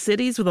visit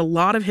cities with a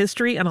lot of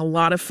history and a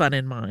lot of fun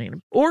in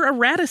mind. Or a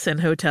Radisson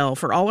Hotel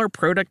for all our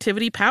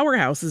productivity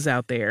powerhouses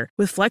out there.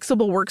 With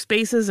flexible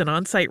workspaces and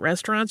on-site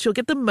restaurants, you'll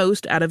get the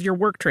most out of your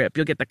work trip.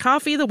 You'll get the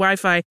coffee, the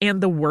Wi-Fi,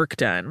 and the work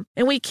done.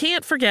 And we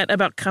can't forget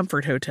about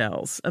Comfort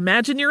Hotels.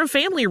 Imagine you're a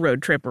family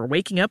road tripper,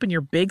 waking up in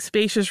your big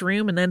spacious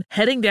room and then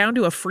heading down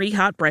to a free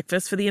hot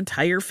breakfast for the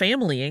entire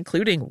family,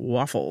 including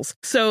waffles.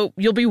 So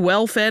you'll be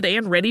well fed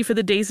and ready for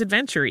the day's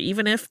adventure,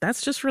 even if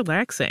that's just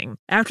relaxing.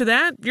 After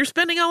that, you're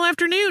spending all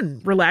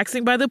afternoon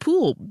relaxing by the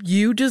pool.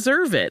 You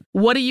deserve it.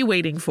 What are you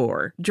waiting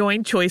for?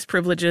 Join Choice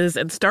Privileges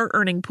and start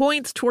earning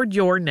points toward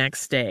your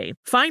next stay.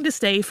 Find a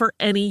stay for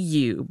any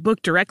you.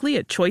 Book directly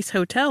at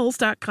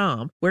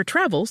choicehotels.com, where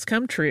travels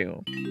come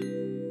true.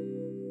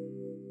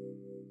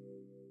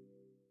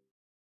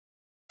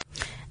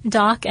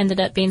 Doc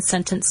ended up being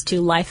sentenced to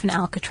life in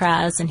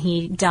Alcatraz, and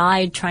he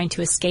died trying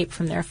to escape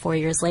from there 4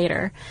 years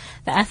later.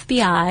 The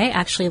FBI,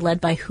 actually led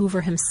by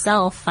Hoover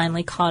himself,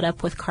 finally caught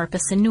up with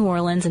Karpis in New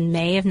Orleans in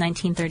May of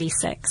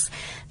 1936.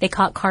 They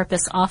caught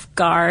Karpis off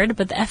guard,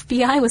 but the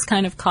FBI was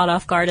kind of caught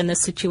off guard in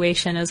this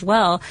situation as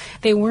well.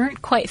 They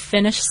weren't quite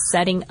finished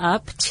setting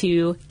up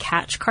to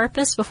catch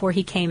Karpis before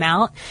he came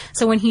out,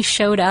 so when he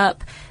showed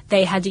up,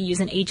 they had to use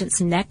an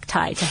agent's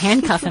necktie to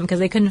handcuff him because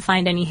they couldn't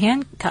find any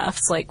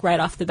handcuffs, like, right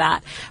off the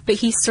bat. But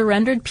he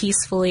surrendered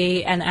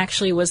peacefully and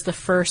actually was the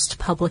first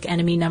public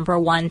enemy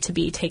 #1 to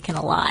be taken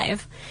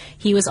alive.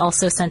 He was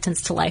also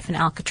sentenced to life in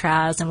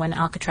Alcatraz, and when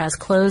Alcatraz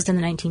closed in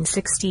the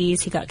 1960s,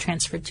 he got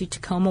transferred to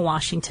Tacoma,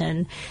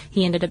 Washington.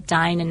 He ended up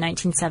dying in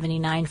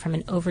 1979 from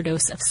an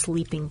overdose of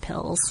sleeping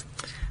pills.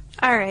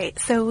 All right,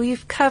 so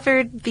we've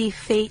covered the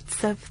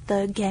fates of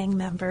the gang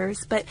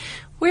members, but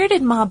where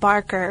did Ma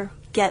Barker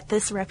get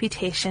this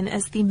reputation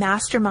as the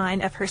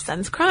mastermind of her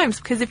son's crimes?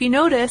 Because if you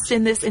noticed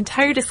in this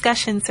entire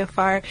discussion so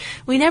far,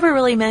 we never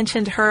really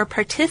mentioned her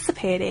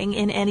participating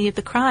in any of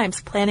the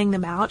crimes, planning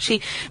them out. She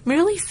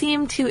merely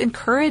seemed to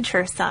encourage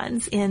her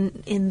sons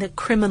in the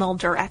criminal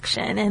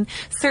direction, and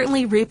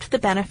certainly reaped the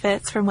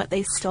benefits from what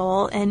they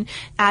stole and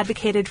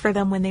advocated for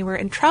them when they were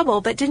in trouble,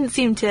 but didn't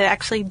seem to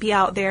actually be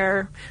out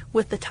there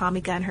with the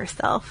Tommy gun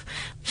herself.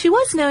 She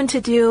was known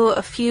to do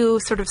a few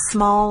sort of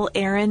small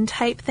errand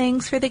type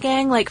things for the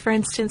gang, like for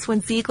instance,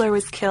 when Ziegler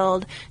was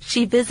killed,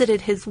 she visited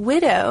his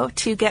widow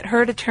to get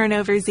her to turn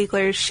over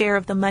Ziegler's share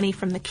of the money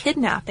from the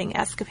kidnapping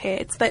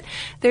escapades. But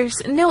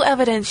there's no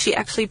evidence she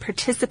actually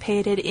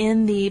participated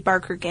in the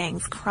Barker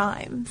gang's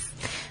crimes.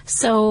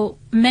 So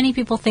many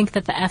people think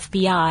that the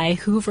FBI,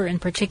 Hoover in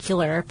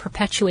particular,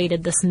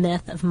 perpetuated this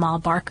myth of Ma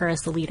Barker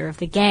as the leader of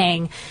the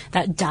gang,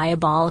 that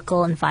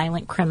diabolical and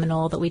violent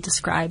criminal that we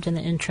described in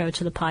the intro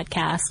to the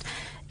podcast.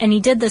 And he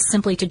did this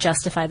simply to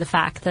justify the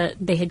fact that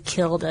they had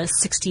killed a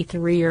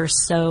 63 or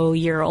so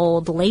year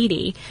old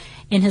lady.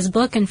 In his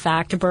book, in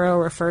fact, Burrow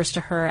refers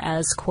to her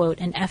as, quote,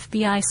 an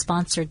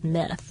FBI-sponsored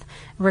myth.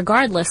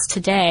 Regardless,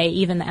 today,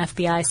 even the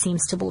FBI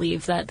seems to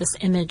believe that this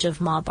image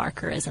of Ma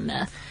Barker is a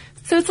myth.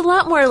 So it's a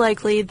lot more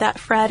likely that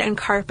Fred and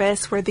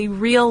Karpus were the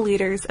real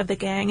leaders of the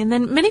gang, and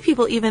then many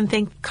people even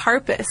think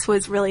Karpus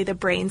was really the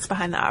brains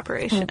behind the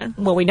operation.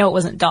 Well, we know it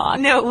wasn't Doc.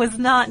 No, it was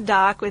not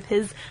Doc with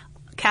his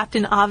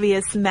Captain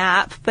Obvious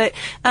map, but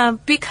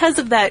because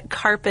of that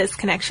Karpus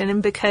connection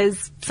and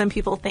because some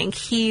people think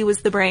he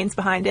was the brains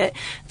behind it,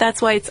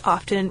 that's why it's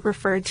often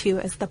referred to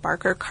as the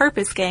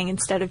Barker-Karpus gang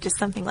instead of just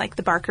something like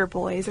the Barker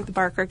Boys or the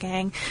Barker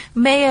gang.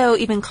 Mayo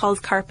even calls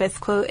Karpus,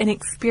 quote, an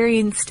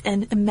experienced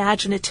and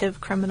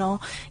imaginative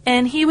criminal,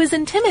 and he was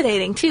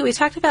intimidating too. We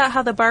talked about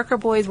how the Barker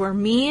Boys were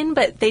mean,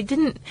 but they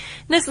didn't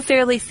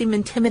necessarily seem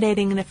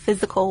intimidating in a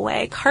physical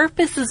way.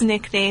 Karpus's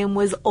nickname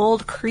was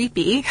Old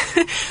Creepy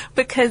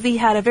because he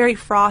had a very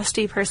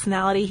frosty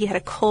personality. He had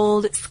a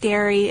cold,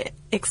 scary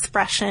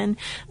expression,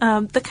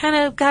 the kind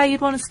of guy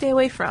you'd want to stay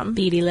away from.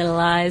 Beady little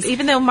eyes.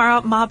 Even though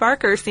Ma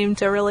Barker seemed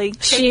to really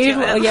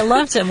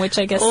loved him, which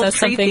I guess says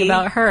something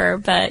about her.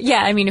 But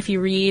yeah, I mean, if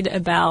you read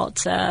about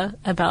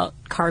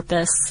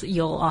Karpus,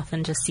 you'll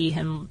often just see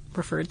him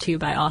referred to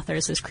by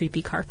authors as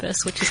Creepy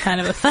Karpus, which is kind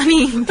of a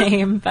funny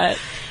name. But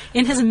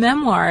in his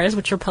memoirs,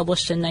 which were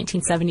published in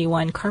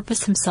 1971,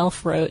 Karpus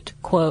himself wrote,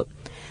 quote,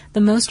 the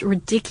most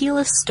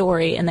ridiculous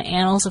story in the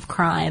annals of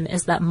crime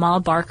is that Ma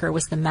Barker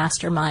was the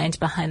mastermind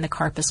behind the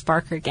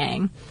Karpus-Barker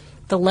gang.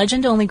 The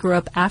legend only grew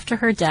up after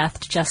her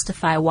death to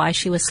justify why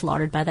she was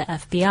slaughtered by the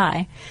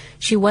FBI.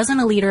 She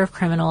wasn't a leader of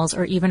criminals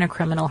or even a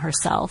criminal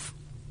herself.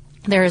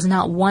 There is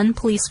not one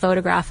police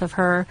photograph of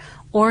her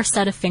or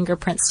set of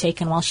fingerprints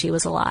taken while she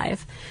was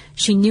alive.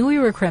 She knew we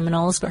were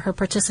criminals, but her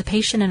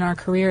participation in our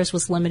careers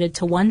was limited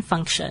to one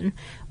function.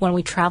 When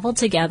we traveled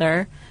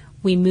together,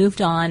 we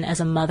moved on as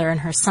a mother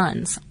and her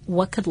sons.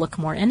 What could look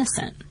more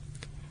innocent?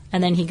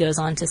 And then he goes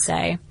on to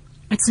say,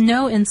 it's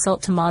no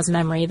insult to Ma's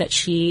memory that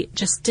she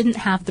just didn't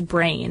have the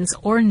brains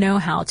or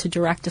know-how to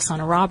direct us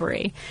on a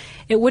robbery.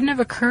 It wouldn't have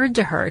occurred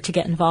to her to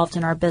get involved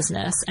in our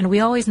business, and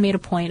we always made a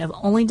point of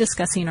only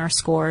discussing our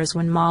scores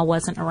when Ma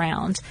wasn't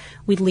around.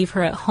 We'd leave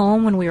her at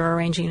home when we were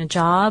arranging a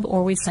job,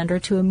 or we'd send her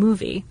to a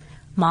movie.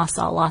 Ma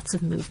saw lots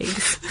of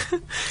movies.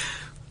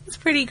 It's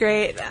pretty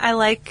great. I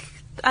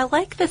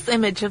like this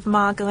image of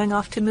Ma going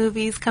off to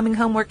movies, coming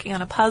home working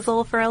on a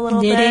puzzle for a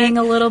little bit. Knitting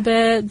a little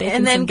bit, baking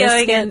and then some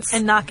going biscuits.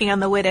 and knocking on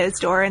the widow's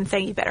door and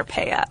saying, you better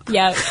pay up.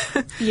 Yeah,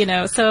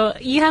 so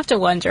you have to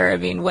wonder,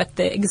 what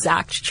the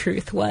exact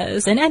truth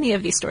was in any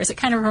of these stories. It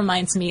kind of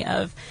reminds me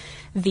of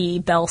the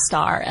Belle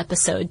Starr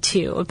episode,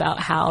 too, about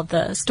how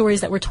the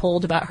stories that were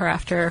told about her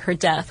after her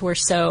death were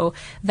so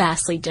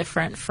vastly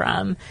different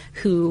from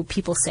who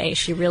people say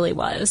she really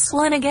was.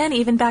 Well, and again,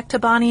 even back to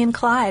Bonnie and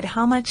Clyde,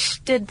 how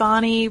much did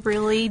Bonnie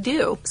really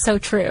do? So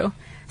true.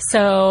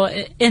 So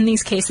in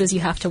these cases, you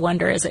have to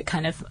wonder, is it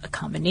kind of a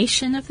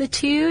combination of the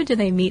two? Do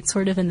they meet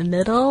sort of in the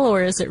middle,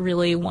 or is it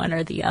really one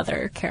or the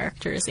other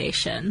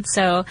characterization?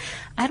 So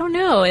I don't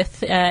know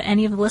if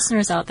any of the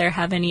listeners out there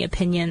have any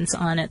opinions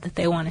on it that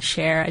they want to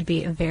share. I'd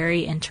be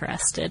very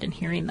interested in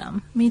hearing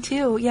them. Me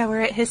too. Yeah, we're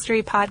at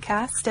History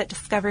Podcast at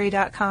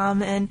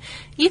Discovery.com, and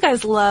you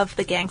guys love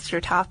the gangster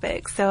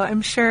topic, so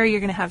I'm sure you're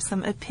going to have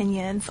some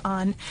opinions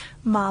on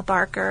Ma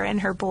Barker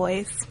and her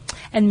boys.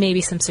 And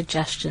maybe some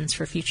suggestions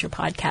for future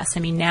podcasts.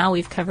 Now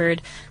we've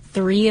covered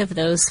 3 of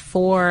those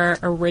 4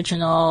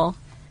 original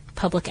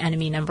Public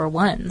Enemy number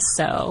 1s.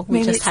 So we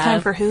maybe just it's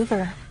time for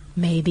Hoover.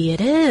 Maybe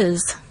it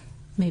is.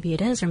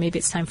 Or maybe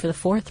it's time for the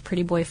 4th,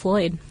 Pretty Boy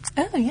Floyd.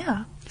 Oh,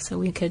 yeah. So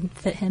we could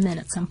fit him in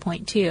at some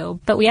point, too.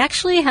 But we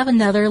actually have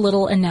another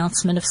little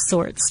announcement of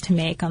sorts to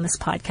make on this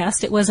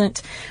podcast. It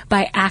wasn't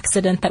by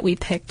accident that we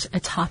picked a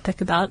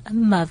topic about a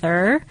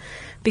mother,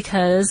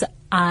 because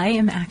I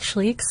am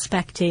actually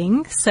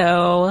expecting,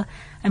 so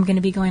I'm going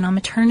to be going on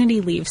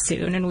maternity leave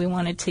soon, and we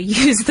wanted to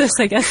use this,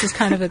 I guess, as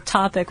kind of a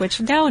topic,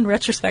 which now in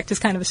retrospect is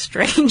kind of a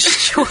strange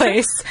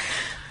choice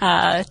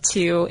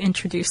to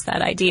introduce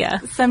that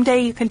idea.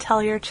 Someday you can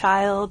tell your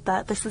child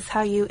that this is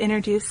how you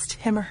introduced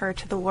him or her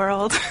to the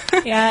world.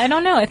 Yeah, I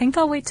don't know. I think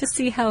I'll wait to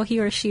see how he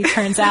or she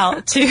turns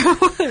out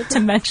to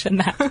mention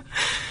that.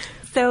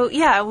 So,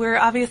 yeah, we're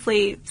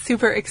obviously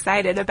super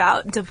excited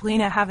about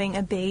Deblina having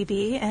a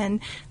baby, and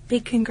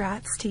Big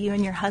congrats to you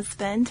and your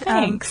husband.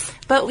 Thanks.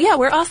 But yeah,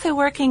 we're also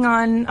working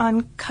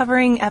on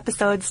covering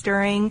episodes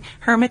during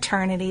her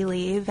maternity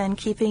leave and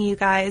keeping you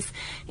guys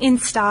in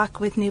stock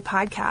with new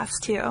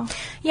podcasts too.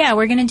 Yeah,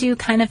 we're going to do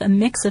kind of a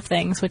mix of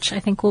things, which I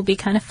think will be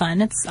kind of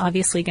fun. It's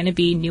obviously going to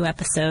be new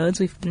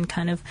episodes. We've been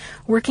kind of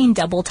working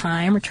double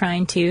time. We're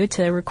trying to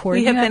record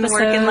new episodes. We have been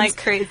working like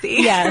crazy.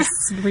 Yes,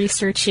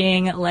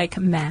 researching like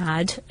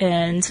mad.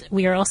 And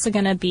we are also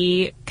going to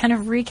be kind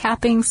of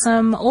recapping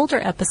some older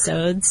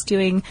episodes,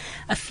 doing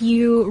a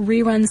few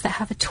reruns that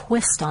have a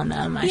twist on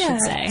them, I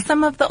should say.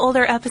 Some of the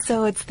older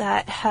episodes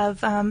that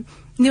have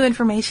new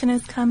information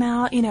has come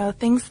out,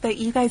 things that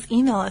you guys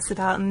email us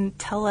about and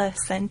tell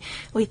us, and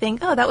we think,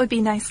 oh, that would be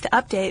nice to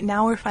update.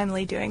 Now we're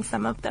finally doing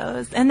some of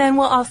those. And then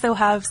we'll also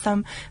have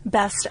some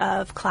best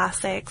of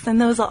classics, and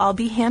those will all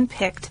be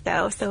handpicked,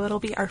 though, so it'll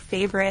be our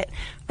favorite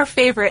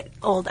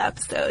old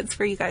episodes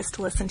for you guys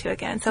to listen to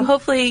again. So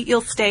hopefully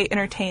you'll stay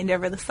entertained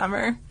over the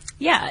summer.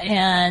 Yeah,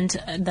 and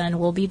then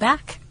we'll be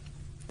back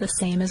the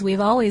same as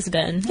we've always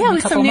been. Yeah,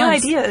 with some new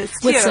ideas,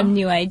 too. With some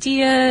new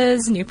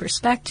ideas, new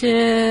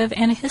perspective,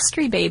 and a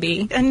history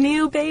baby. A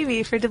new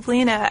baby for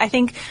Deblina. I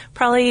think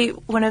probably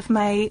one of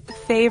my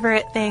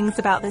favorite things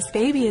about this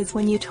baby is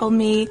when you told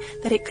me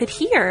that it could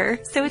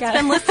hear. So it's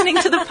been listening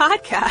to the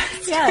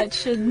podcast. Yeah, it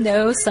should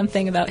know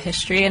something about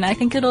history, and I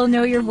think it'll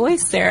know your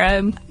voice,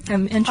 Sarah.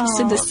 I'm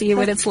interested to see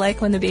what it's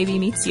like when the baby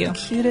meets you.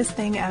 Cutest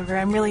thing ever.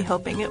 I'm really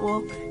hoping it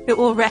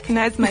will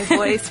recognize my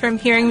voice from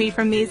hearing me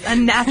from these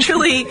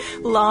unnaturally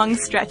long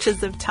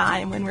stretches of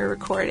time when we're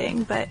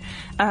recording. But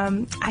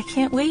I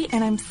can't wait,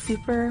 and I'm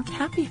super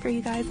happy for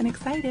you guys and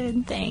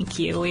excited. Thank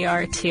you. We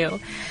are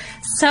too.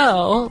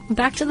 So,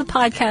 back to the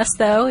podcast,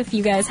 though. If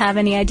you guys have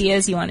any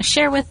ideas you want to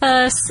share with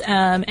us,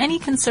 any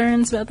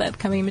concerns about the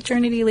upcoming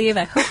maternity leave,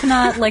 I hope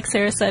not. Like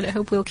Sarah said, I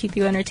hope we'll keep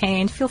you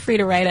entertained. Feel free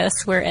to write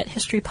us. We're at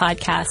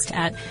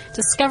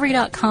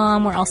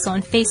historypodcast@discovery.com. We're also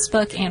on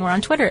Facebook, and we're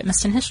on Twitter at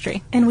Missed in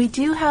History. And we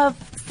do have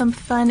some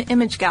fun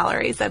image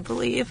galleries, I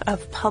believe,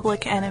 of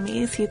public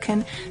enemies. You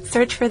can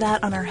search for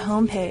that on our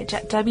homepage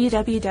at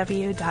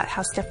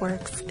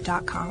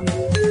www.howstuffworks.com.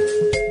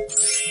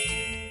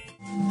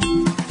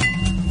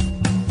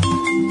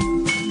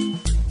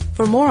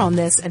 For more on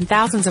this and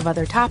thousands of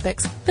other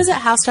topics, visit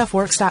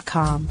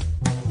howstuffworks.com.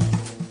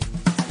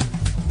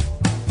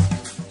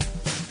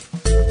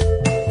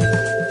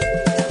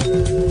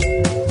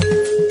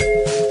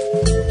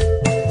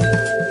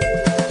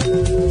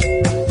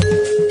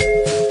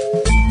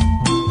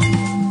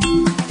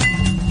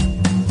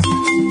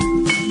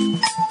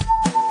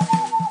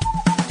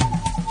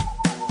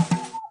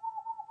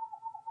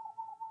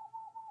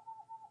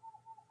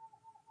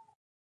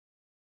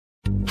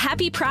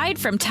 Happy Pride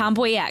from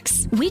Tomboy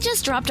X. We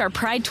just dropped our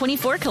Pride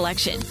 24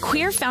 collection.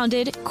 Queer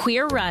founded,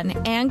 queer run,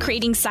 and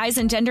creating size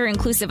and gender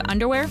inclusive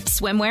underwear,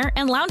 swimwear,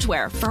 and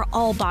loungewear for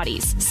all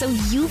bodies, so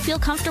you feel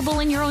comfortable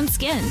in your own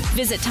skin.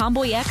 Visit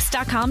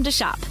tomboyx.com to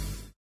shop.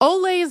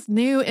 Olay's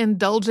new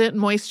Indulgent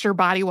Moisture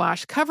Body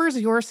Wash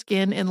covers your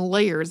skin in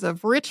layers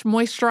of rich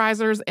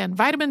moisturizers and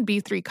vitamin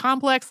B3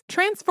 complex,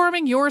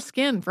 transforming your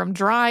skin from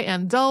dry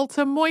and dull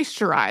to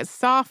moisturized,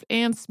 soft,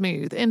 and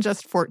smooth in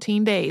just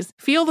 14 days.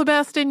 Feel the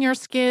best in your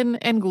skin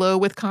and glow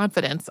with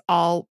confidence,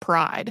 all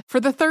pride. For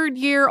the third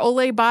year,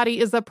 Olay Body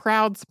is a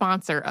proud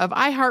sponsor of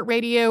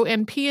iHeartRadio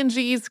and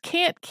P&G's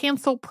Can't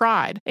Cancel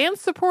Pride and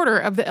supporter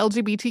of the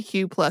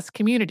LGBTQ+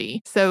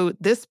 community. So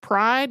this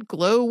pride,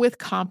 glow with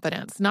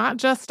confidence, not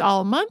just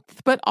all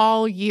month, but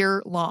all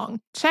year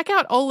long. Check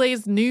out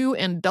Olay's new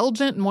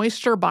Indulgent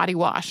Moisture Body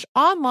Wash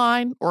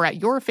online or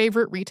at your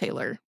favorite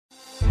retailer.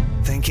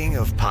 Thinking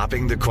of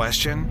popping the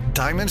question?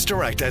 Diamonds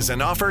Direct has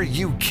an offer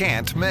you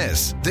can't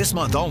miss. This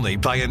month only,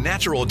 buy a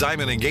natural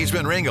diamond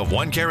engagement ring of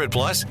 1 carat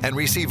plus and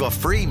receive a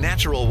free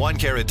natural 1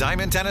 carat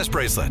diamond tennis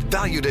bracelet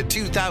valued at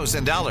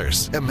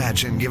 $2,000.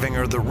 Imagine giving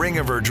her the ring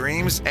of her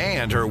dreams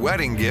and her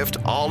wedding gift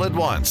all at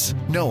once.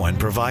 No one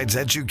provides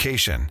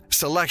education,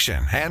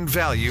 selection, and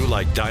value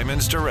like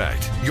Diamonds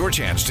Direct. Your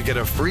chance to get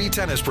a free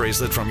tennis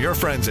bracelet from your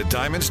friends at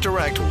Diamonds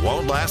Direct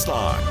won't last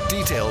long.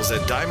 Details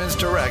at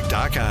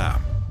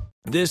diamondsdirect.com.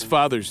 This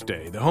Father's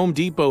Day, the Home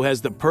Depot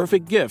has the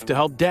perfect gift to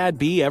help Dad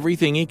be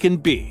everything he can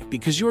be,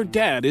 because your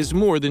dad is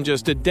more than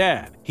just a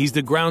dad. He's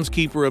the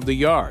groundskeeper of the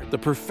yard, the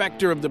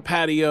perfecter of the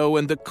patio,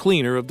 and the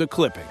cleaner of the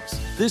clippings.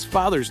 This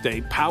Father's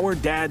Day, power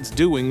Dad's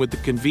doing with the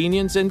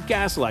convenience and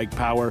gas-like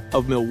power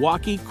of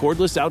Milwaukee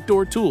cordless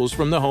outdoor tools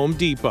from the Home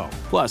Depot.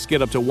 Plus,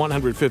 get up to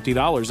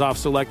 $150 off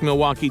select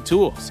Milwaukee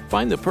tools.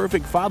 Find the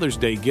perfect Father's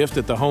Day gift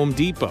at the Home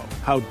Depot.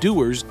 How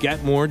doers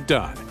get more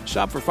done.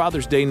 Shop for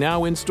Father's Day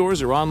now in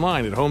stores or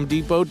online at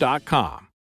HomeDepot.com.